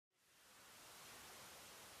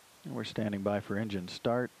We're standing by for engine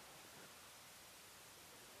start.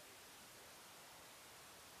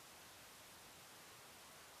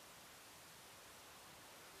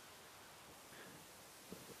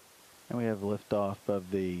 And we have liftoff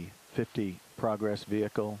of the 50 Progress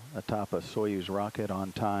vehicle atop a Soyuz rocket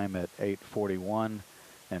on time at 8:41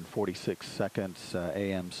 and 46 seconds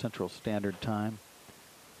AM Central Standard Time.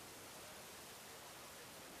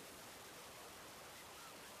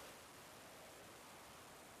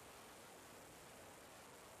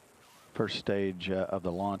 First stage of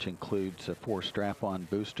the launch includes 4 strap-on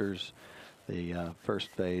boosters. The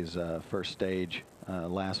first phase, first stage,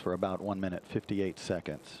 lasts for about 1 minute 58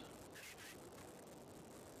 seconds.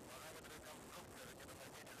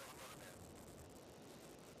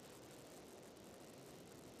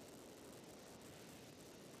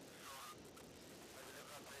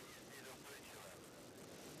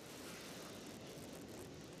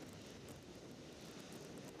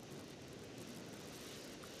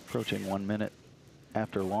 Approaching 1 minute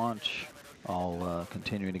after launch, all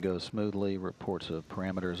continuing to go smoothly. Reports of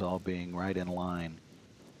parameters all being right in line.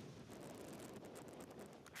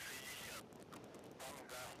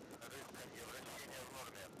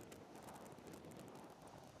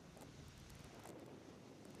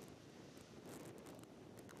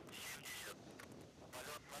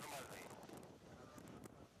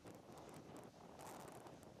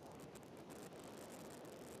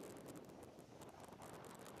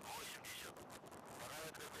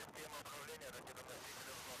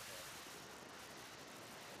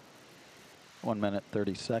 One minute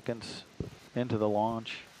 30 seconds into the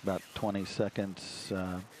launch, about 20 seconds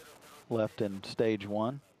left in stage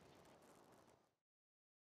 1.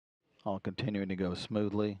 All continuing to go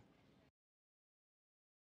smoothly.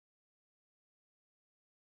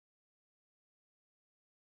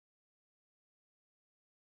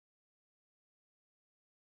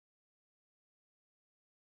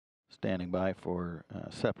 Standing by for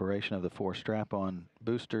separation of the 4 strap-on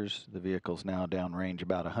boosters. The vehicle's now downrange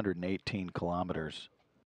about 118 kilometers.